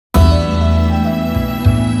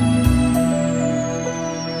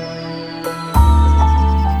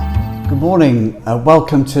Morning,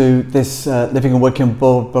 welcome to this Living and Working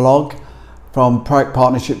Abroad blog from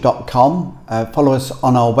ProACTPartnership.com. Follow us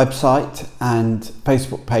on our website and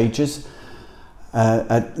Facebook pages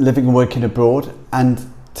at Living and Working Abroad. And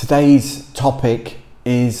today's topic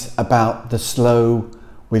is about the slow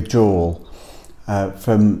withdrawal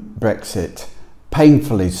from Brexit.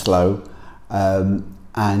 Painfully slow,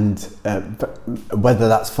 and whether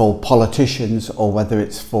that's for politicians or whether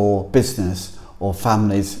it's for business or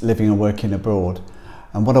families living and working abroad.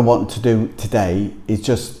 And what I want to do today is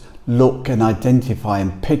just look and identify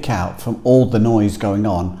and pick out from all the noise going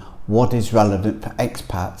on what is relevant for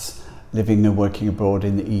expats living and working abroad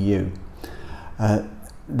in the EU.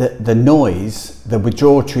 The noise, the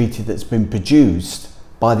withdrawal treaty that's been produced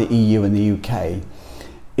by the EU and the UK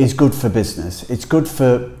is good for business. It's good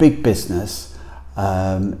for big business,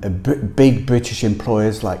 big British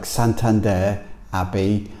employers like Santander,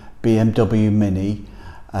 Abbey, BMW Mini,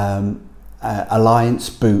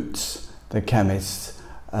 Alliance Boots, the chemists,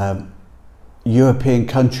 European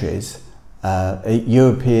countries,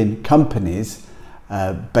 European companies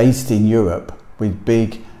based in Europe with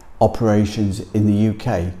big operations in the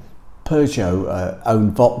UK. Peugeot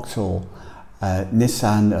own Vauxhall,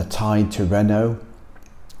 Nissan are tied to Renault,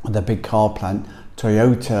 the big car plant.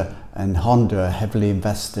 Toyota and Honda are heavily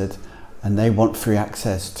invested and they want free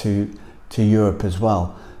access to Europe as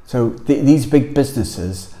well. So these big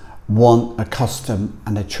businesses want a custom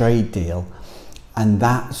and a trade deal, and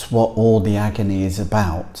that's what all the agony is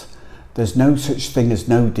about. There's no such thing as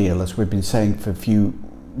no deal, as we've been saying for a few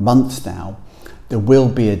months now. There will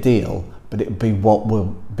be a deal, but it'll be what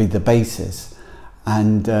will be the basis.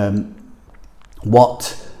 And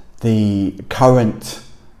what the current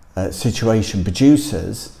situation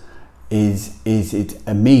produces is it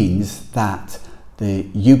means that the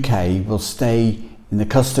UK will stay in the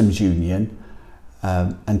customs union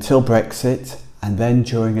until Brexit, and then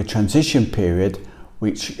during a transition period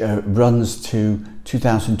which runs to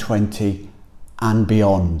 2020 and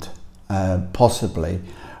beyond, possibly,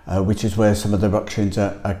 which is where some of the ructions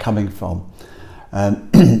are coming from.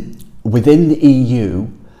 Within the EU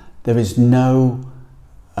there is no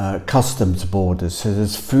customs borders, so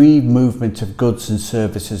there's free movement of goods and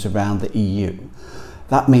services around the EU.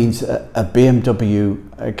 That means a BMW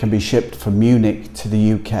can be shipped from Munich to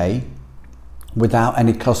the UK without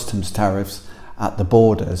any customs tariffs at the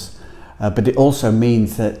borders. But it also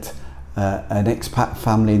means that an expat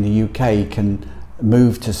family in the UK can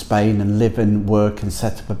move to Spain and live and work and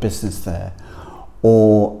set up a business there.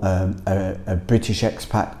 Or a British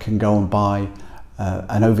expat can go and buy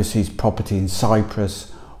an overseas property in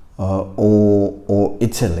Cyprus or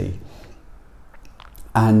Italy.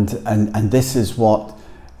 And this is what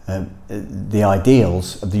the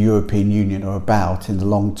ideals of the European Union are about in the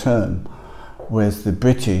long term, whereas the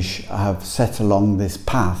British have set along this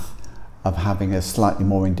path of having a slightly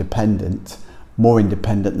more independent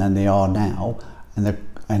than they are now.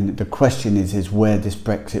 And the question is where this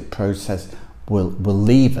Brexit process will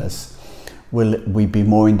leave us. Will we be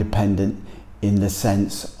more independent in the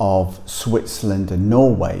sense of Switzerland and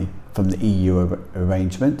Norway from the EU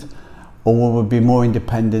arrangement, or will we be more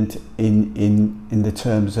independent in the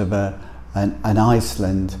terms of an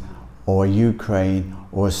Iceland or a Ukraine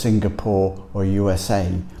or a Singapore or a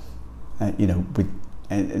USA, with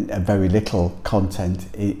a very little content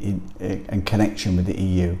and connection with the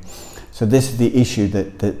EU. So this is the issue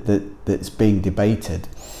that's being debated,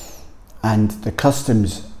 and the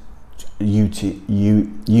customs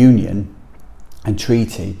union and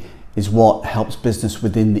treaty is what helps business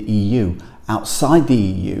within the EU. Outside the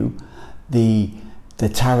EU, the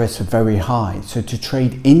tariffs are very high. So to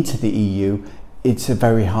trade into the EU, it's a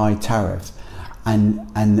very high tariff. And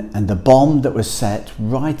the bomb that was set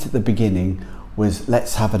right at the beginning was,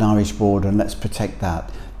 let's have an Irish border and let's protect that.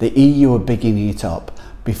 The EU are bigging it up.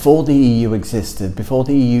 Before the EU existed, before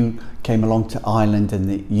the EU came along to Ireland and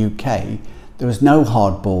the UK, there was no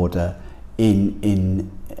hard border in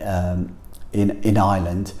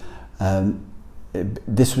Ireland.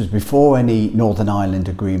 This was before any Northern Ireland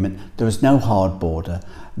agreement. There was no hard border.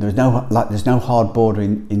 There's no hard border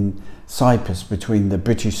in Cyprus between the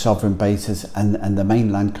British sovereign bases and the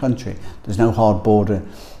mainland country. There's no hard border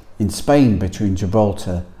in Spain between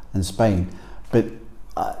Gibraltar and Spain. But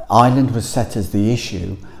Ireland was set as the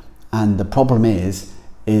issue, and the problem is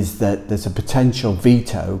that there's a potential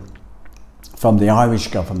veto from the Irish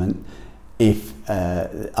government if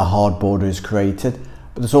a hard border is created.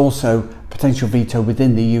 But there's also potential veto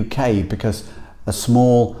within the UK, because a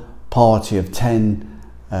small party of 10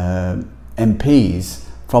 MPs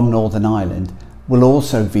from Northern Ireland will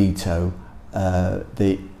also veto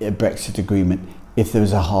the Brexit agreement if there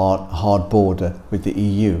was a hard border with the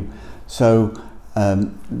EU. So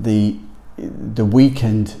the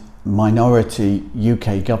weakened minority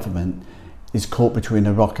UK government is caught between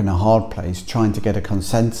a rock and a hard place, trying to get a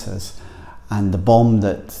consensus, and the bomb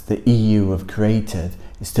that the EU have created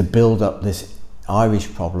is to build up this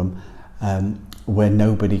Irish problem where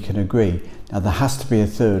nobody can agree. Now there has to be a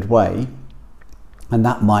third way, and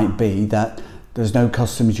that might be that there's no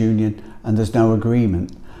customs union and there's no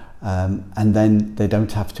agreement, and then they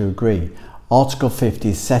don't have to agree. Article 50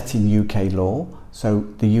 is set in UK law, so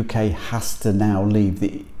the UK has to now leave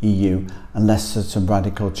the EU unless there's some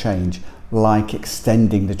radical change, like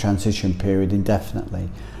extending the transition period indefinitely,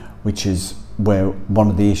 which is where one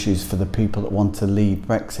of the issues for the people that want to leave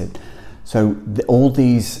Brexit. So all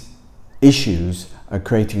these issues are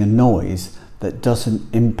creating a noise that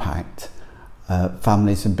doesn't impact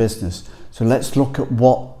families and business. So let's look at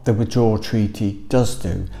what the Withdrawal Treaty does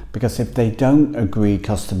do, because if they don't agree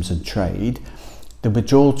customs and trade, the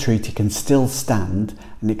Withdrawal Treaty can still stand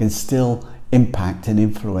and it can still impact and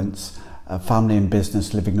influence family and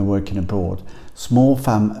business living and working abroad. Small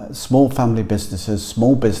family businesses,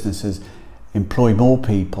 small businesses employ more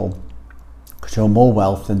people, control more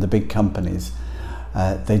wealth than the big companies.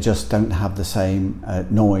 They just don't have the same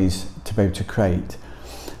noise to be able to create.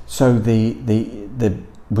 So the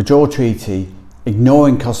Withdrawal Treaty,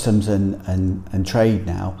 ignoring customs and trade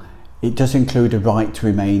now, it does include a right to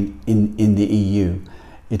remain in the EU.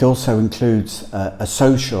 It also includes a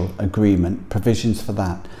social agreement, provisions for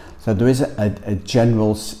that. So there is a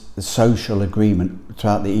general social agreement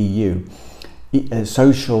throughout the EU.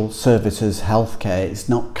 Social services, healthcare is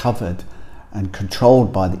not covered and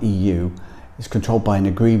controlled by the EU. It's controlled by an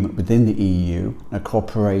agreement within the EU, a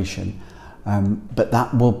cooperation, but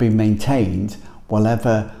that will be maintained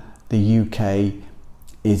whenever the UK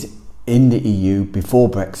is in the EU before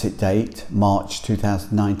Brexit date, March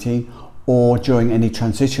 2019, or during any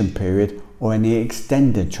transition period or any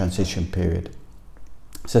extended transition period.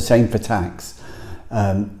 So same for tax.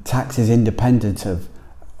 Tax is independent of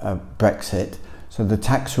Brexit, so the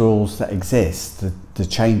tax rules that exist, the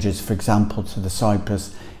changes, for example, to the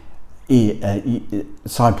Cyprus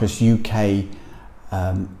UK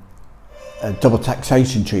double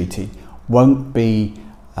taxation treaty won't be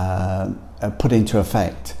put into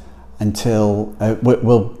effect until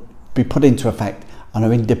will be put into effect and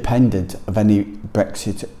are independent of any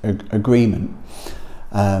Brexit agreement.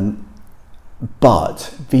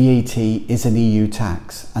 But VAT is an EU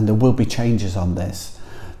tax and there will be changes on this.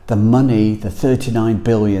 The money, the 39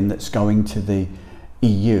 billion that's going to the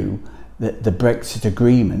EU, the Brexit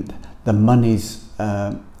agreement, the monies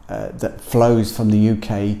that flows from the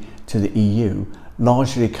UK to the EU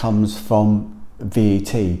largely comes from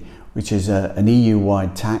VAT, which is an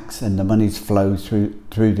EU-wide tax, and the monies flow through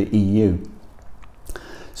the EU.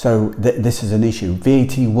 So this is an issue.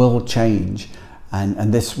 VAT will change,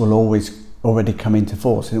 and this will already come into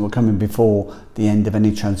force, and it will come in before the end of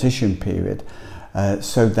any transition period,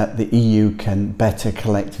 so that the EU can better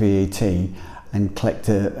collect VAT and collect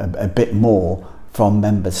a bit more from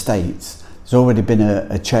member states. There's already been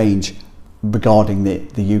a change regarding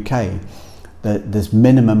the UK. There's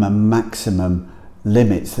minimum and maximum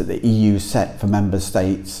limits that the EU set for member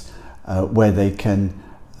states where they can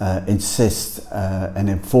insist and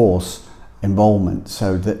enforce enrolment,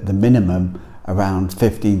 so that the minimum around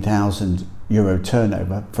 €15,000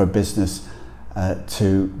 turnover for a business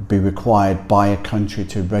to be required by a country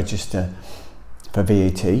to register for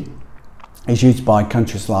VAT is used by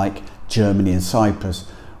countries like Germany and Cyprus,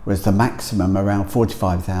 whereas the maximum around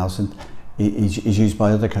 45,000 is used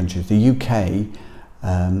by other countries. The UK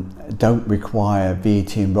don't require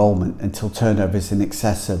VAT enrolment until turnover is in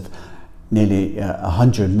excess of nearly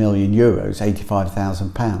 100 million euros,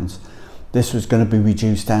 £85,000. This was going to be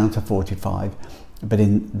reduced down to 45, but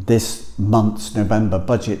in this month's November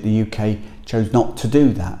budget, the UK chose not to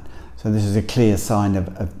do that. So this is a clear sign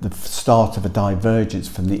of the start of a divergence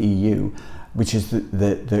from the EU, which is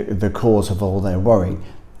the cause of all their worry.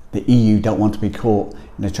 The EU don't want to be caught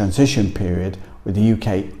in a transition period with the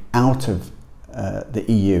UK out of the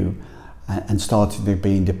EU and starting to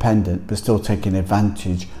be independent, but still taking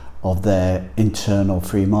advantage of their internal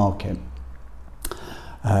free market.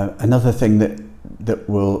 Another thing that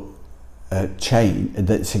will change,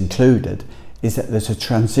 that's included, is that there's a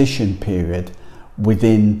transition period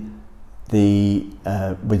within the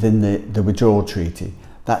Withdrawal Treaty.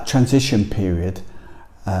 That transition period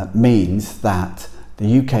means that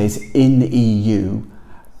the UK is in the EU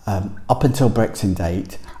up until Brexit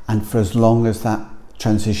date, and for as long as that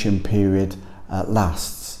transition period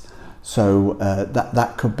lasts. So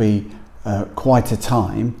that could be quite a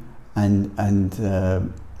time, and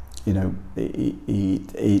you know,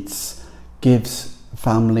 it gives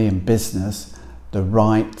family and business the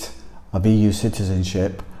right of EU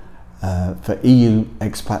citizenship for EU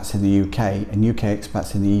expats in the UK and UK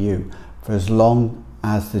expats in the EU for as long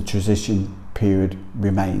as the transition period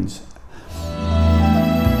remains.